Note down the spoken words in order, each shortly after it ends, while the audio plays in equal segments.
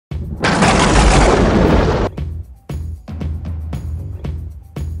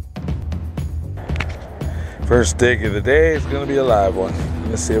First dig of the day is going to be a live one.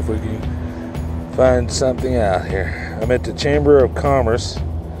 Let's see if we can find something out here. I'm at the Chamber of Commerce.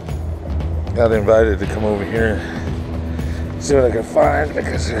 Got invited to come over here and see what I can find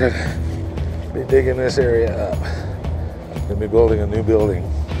because they're going to be digging this area up. Going to be building a new building.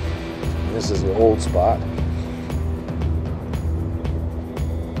 This is the old spot.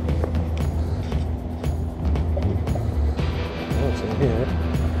 What's in here?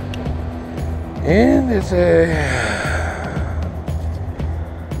 And it's a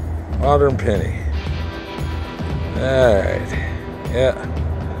modern penny. Alright. Yeah.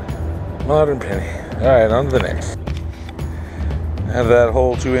 Modern penny. Alright, on to the next. Have that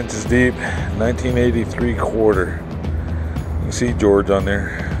hole 2 inches deep. 1983 quarter. You can see George on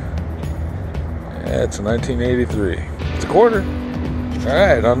there. Yeah, it's a 1983. It's a quarter.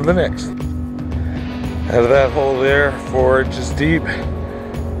 Alright, on to the next. Have that hole there 4 inches deep.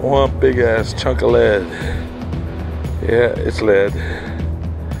 One big ass chunk of lead. Yeah, it's lead.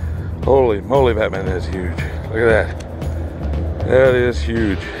 Holy moly, Batman, that's huge. Look at that. That is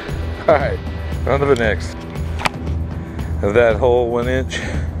huge. Alright, on to the next. Have that hole 1 inch.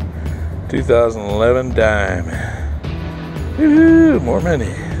 2011 dime. Woohoo, more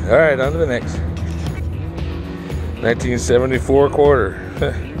money. Alright, on to the next. 1974 quarter.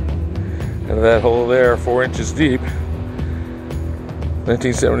 Have that hole there 4 inches deep.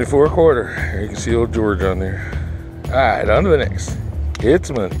 1974 quarter. You can see old George on there. Alright, on to the next. It's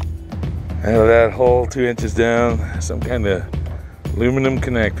money. Have that hole 2 inches down. Some kind of aluminum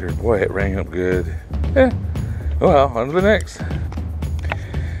connector. Boy, it rang up good. Yeah. Well, on to the next.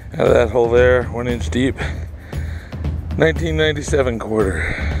 Have that hole there 1 inch deep. 1997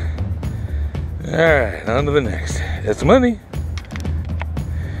 quarter. Alright, on to the next. It's money.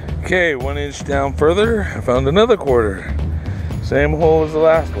 Okay, 1 inch down further. I found another quarter. Same hole as the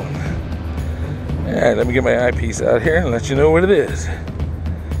last one. Alright, let me get my eyepiece out here and let you know what it is.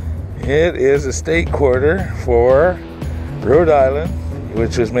 It is a state quarter for Rhode Island,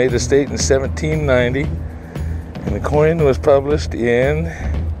 which was made a state in 1790. And the coin was published in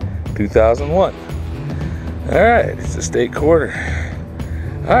 2001. Alright, it's a state quarter.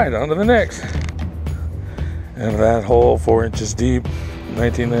 Alright, on to the next. And that hole 4 inches deep,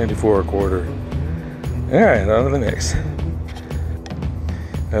 1994 quarter. Alright, on to the next.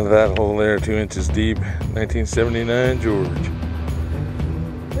 And that hole there 2 inches deep, 1979 George.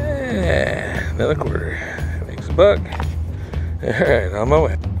 Yeah, another quarter. Makes a buck. Alright, on my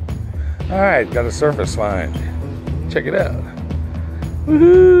way. Alright, got a surface find. Check it out.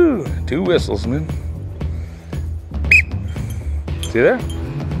 Woohoo! 2 whistles, man. See there?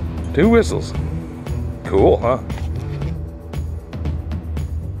 2 whistles. Cool, huh?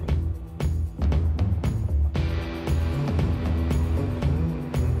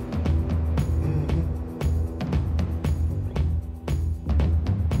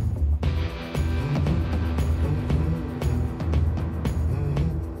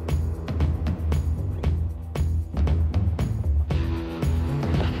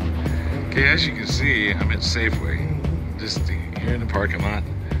 Okay, as you can see, I'm at Safeway. Just here in the parking lot.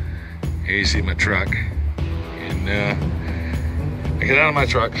 Here you see my truck. And I get out of my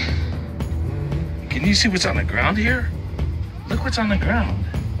truck. Can you see what's on the ground here? Look what's on the ground.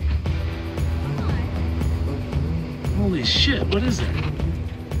 Holy shit, what is that?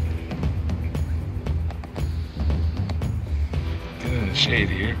 Get in the shade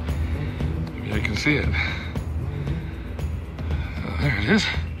here. Maybe I can see it. Oh, there it is.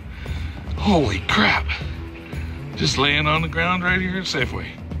 Holy crap. Just laying on the ground right here at Safeway.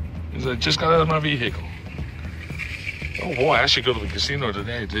 Because I just got out of my vehicle. Oh boy, I should go to the casino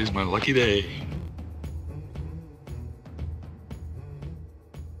today. Today's my lucky day.